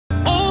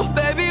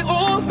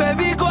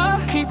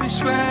be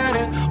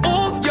sweating.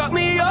 Ooh, yuck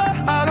me up,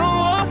 I don't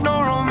want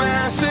no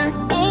romancing.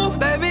 Ooh,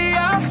 baby,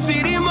 I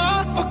see these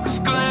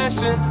motherfuckers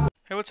glancing.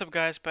 Hey, what's up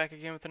guys, back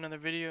again with another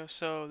video.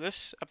 So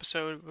this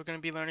episode we're going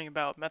to be learning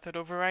about method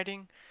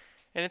overriding,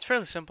 and it's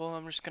fairly simple.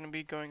 I'm just going to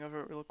be going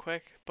over it real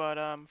quick, but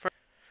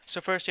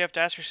first you have to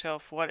ask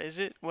yourself, what is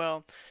it?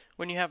 Well,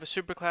 when you have a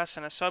superclass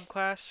and a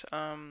subclass,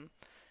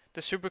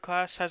 the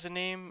superclass has a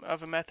name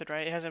of a method,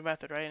 right? It has a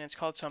method, right? And it's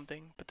called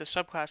something, but the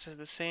subclass has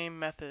the same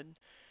method,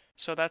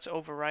 so that's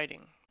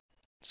overriding.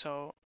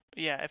 So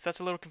yeah, if that's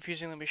a little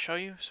confusing, let me show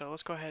you. So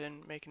let's go ahead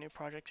and make a new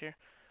project here.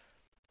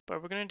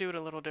 But we're going to do it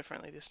a little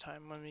differently this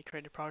time when we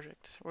create a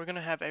project. We're going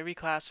to have every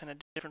class in a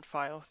different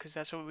file because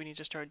that's what we need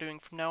to start doing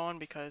from now on,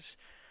 because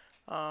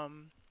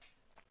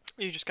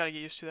you just got to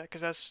get used to that, because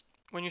that's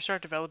when you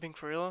start developing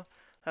for real,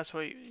 that's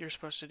what you're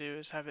supposed to do,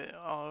 is have it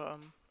all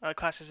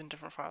classes in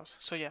different files.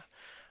 So yeah,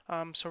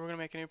 so we're going to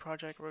make a new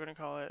project. We're going to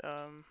call it,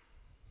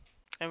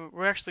 and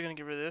we're actually going to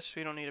get rid of this.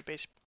 We don't need a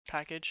base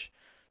package.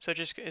 So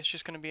it's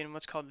just going to be in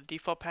what's called the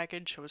default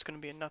package, so it's going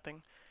to be in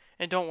nothing.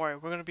 And don't worry,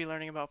 we're going to be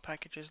learning about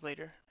packages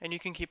later. And you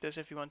can keep this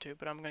if you want to,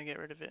 but I'm going to get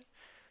rid of it.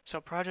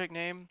 So project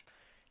name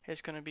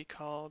is going to be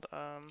called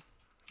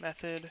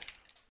method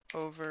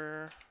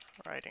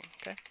overriding.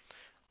 Okay.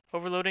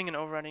 Overloading and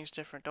overriding is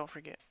different, don't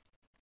forget.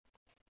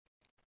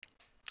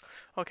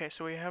 Okay,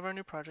 so we have our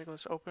new project.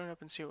 Let's open it up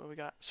and see what we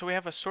got. So we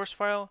have a source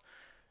file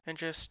and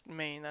just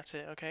main, that's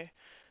it, okay?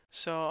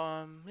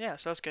 So yeah,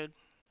 so that's good.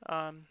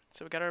 So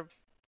we got our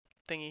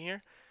thingy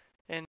here.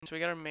 And so we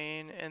got our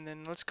main, and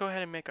then let's go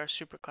ahead and make our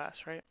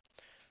superclass, right?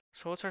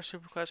 So what's our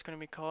superclass going to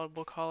be called?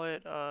 We'll call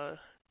it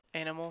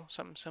animal,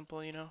 something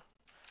simple, you know.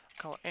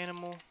 Call it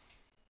animal.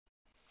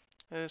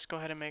 And let's go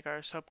ahead and make our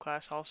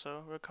subclass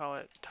also. We'll call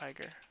it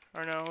tiger.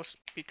 Or no, let's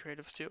be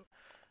creative too.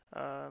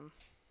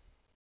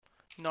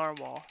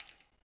 Narwhal.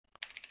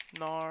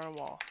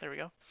 Narwhal. There we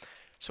go.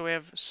 So we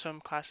have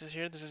some classes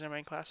here. This is our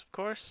main class, of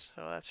course.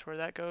 So that's where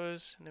that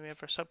goes. And then we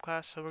have our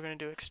subclass. So we're going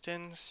to do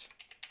extends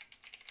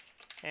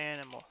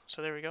animal.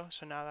 So there we go.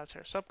 So now that's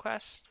our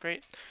subclass.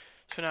 Great.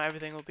 So now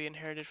everything will be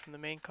inherited from the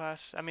main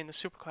class, I mean the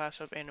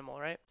superclass of animal,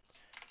 right?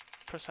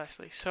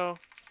 Precisely. So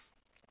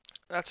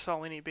that's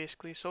all we need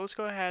basically. So let's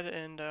go ahead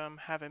and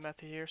have a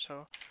method here.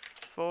 So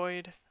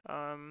void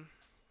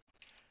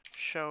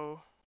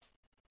show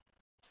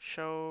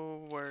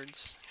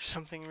words,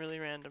 something really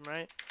random,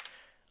 right?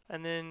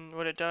 And then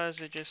what it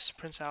does, it just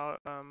prints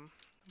out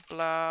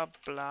blah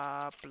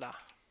blah blah.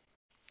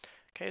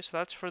 Okay, so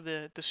that's for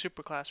the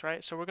superclass,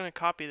 right? So we're going to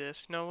copy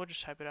this. No, we'll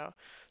just type it out.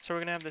 So we're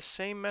going to have the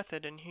same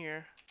method in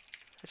here.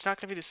 It's not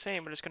going to be the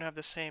same, but it's going to have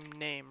the same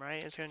name,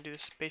 right? It's going to do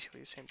this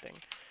basically the same thing.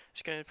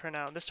 It's going to print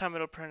out, this time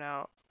it'll print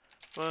out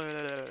blah, blah,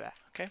 blah, blah,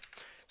 okay?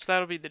 So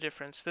that'll be the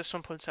difference. This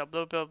one prints out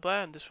blah, blah,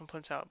 blah, and this one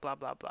prints out blah,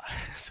 blah, blah.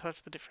 So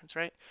that's the difference,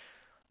 right?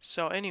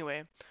 So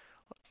anyway,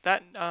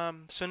 that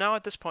so now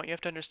at this point you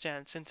have to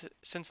understand,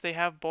 since they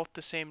have both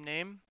the same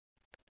name.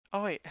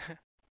 Oh wait,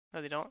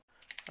 no they don't.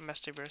 I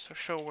messed over. So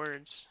show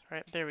words,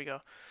 right? There we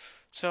go.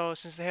 So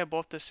since they have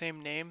both the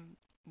same name,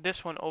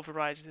 this one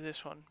overrides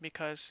this one,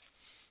 because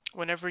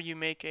whenever you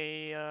make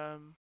a,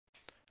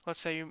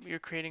 let's say you're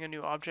creating a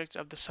new object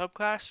of the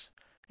subclass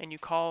and you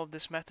call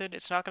this method,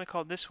 it's not going to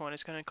call this one.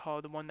 It's going to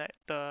call the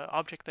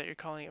object that you're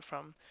calling it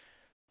from,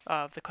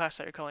 the class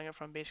that you're calling it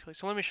from, basically.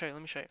 So let me show you.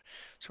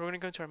 So we're going to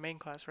go into our main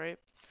class, right?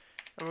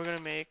 And we're going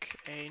to make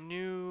a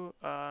new,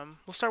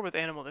 we'll start with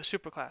animal, the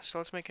superclass. So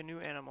let's make a new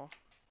animal.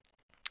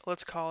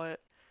 Let's call it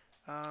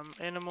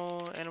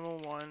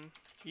animal1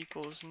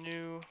 equals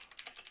new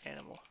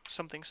animal,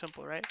 something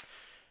simple, right?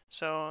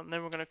 So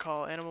then we're going to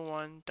call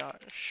animal1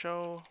 dot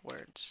show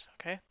words.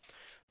 Okay,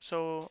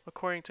 so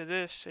according to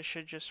this, it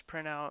should just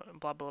print out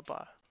blah blah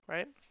blah,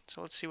 right?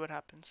 So let's see what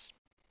happens.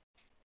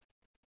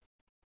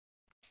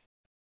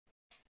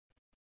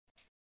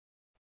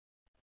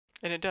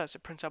 And it does,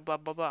 it prints out blah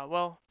blah blah.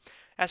 Well,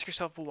 ask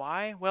yourself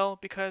why. Well,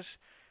 because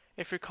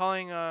if you're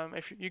calling,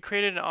 if you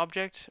created an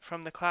object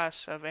from the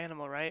class of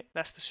animal, right?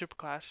 That's the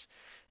superclass,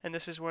 and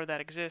this is where that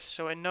exists.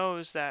 So it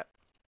knows that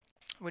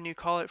when you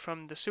call it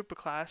from the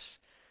superclass,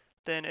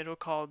 then it'll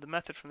call the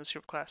method from the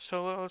superclass.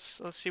 So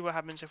let's see what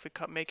happens if we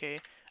make a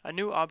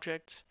new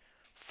object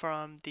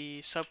from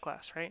the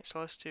subclass, right? So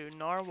let's do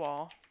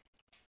narwhal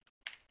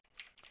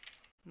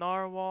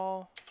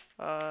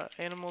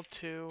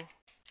animal2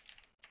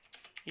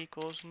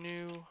 equals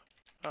new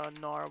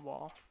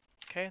narwhal.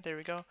 Okay, there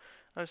we go.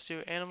 Let's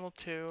do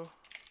animal2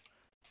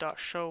 dot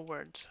show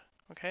words.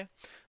 Okay,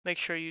 make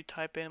sure you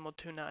type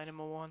animal2, not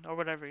animal1, or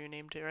whatever you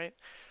named it, right?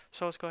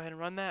 So let's go ahead and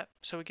run that.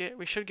 So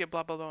we should get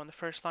blah blah blah on the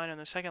first line, and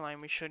the second line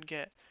we should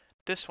get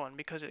this one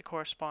because it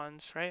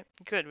corresponds, right?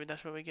 Good,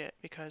 that's what we get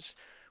because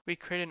we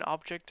create an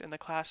object in the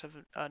class of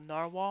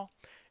narwhal,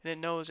 and it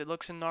knows, it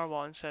looks in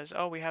narwhal and says,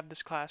 oh, we have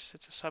this class,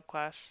 it's a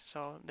subclass.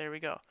 So there we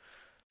go.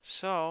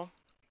 So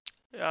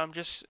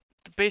just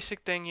the basic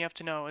thing you have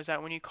to know is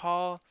that when you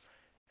call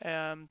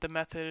the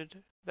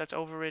method that's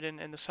overridden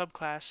in the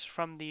subclass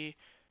from the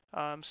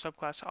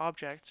subclass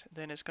object,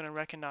 then it's going to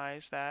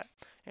recognize that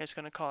and it's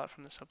going to call it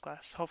from the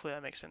subclass. Hopefully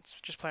that makes sense.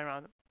 Just play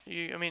around.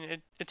 I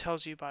mean, it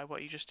tells you by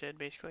what you just did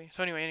basically.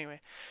 So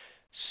anyway,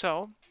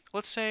 so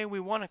let's say we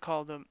want to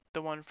call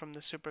the one from the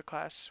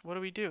superclass.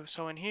 What do?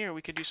 So in here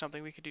we could do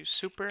something. We could do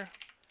super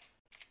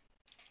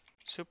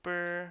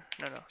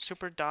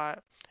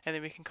dot, and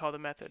then we can call the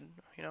method,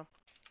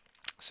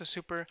 so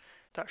super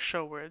dot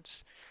show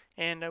words,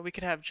 and we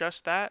could have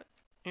just that,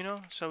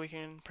 so we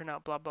can print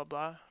out blah blah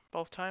blah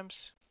both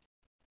times.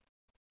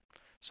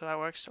 So that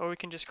works. Or we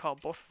can just call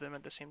both of them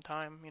at the same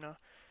time,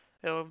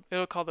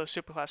 It'll call the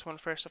superclass one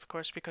first, of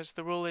course, because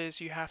the rule is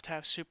you have to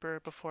have super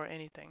before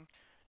anything.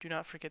 Do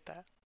not forget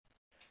that.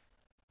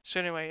 So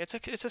anyway,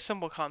 it's a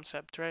simple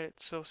concept, right?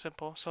 It's so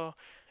simple. So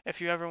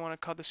if you ever want to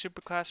call the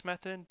superclass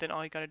method, then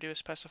all you got to do is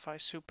specify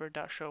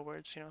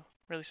super.showWords,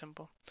 really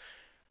simple.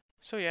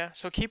 So yeah,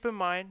 so keep in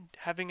mind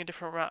having a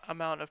different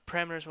amount of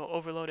parameters will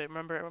overload it.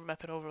 Remember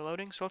method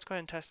overloading? So let's go ahead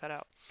and test that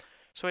out.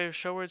 So we have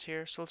show words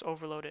here, so let's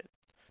overload it.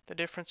 The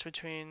difference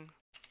between,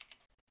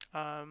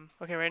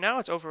 okay, right now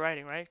it's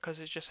overriding, right? Because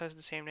it just has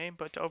the same name,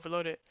 but to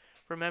overload it,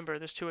 remember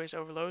there's two ways to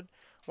overload.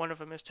 One of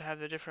them is to have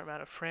the different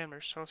amount of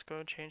parameters. So let's go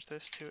and change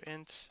this to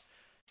int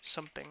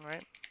something,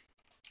 right?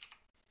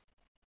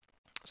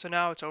 So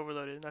now it's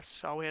overloaded.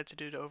 That's all we had to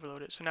do to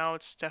overload it. So now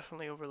it's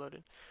definitely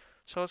overloaded.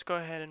 So let's go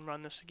ahead and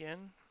run this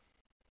again.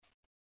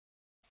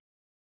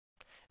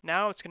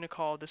 Now it's going to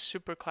call the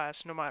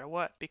superclass no matter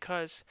what,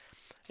 because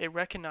it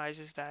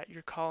recognizes that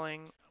you're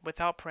calling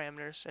without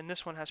parameters, and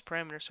this one has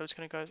parameters, so it's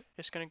going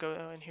to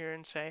go in here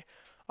and say,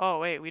 oh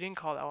wait, we didn't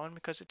call that one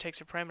because it takes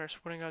a parameter, so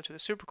we're going to go to the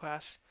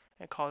superclass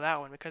and call that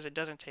one because it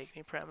doesn't take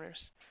any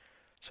parameters.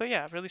 So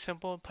yeah, really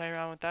simple. Play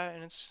around with that,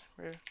 and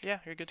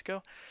you're good to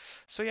go.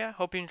 So yeah,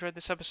 hope you enjoyed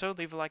this episode.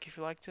 Leave a like if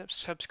you liked it.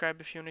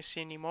 Subscribe if you want to see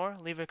any more.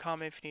 Leave a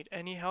comment if you need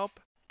any help.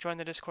 Join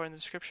the Discord in the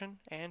description,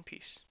 and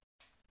peace.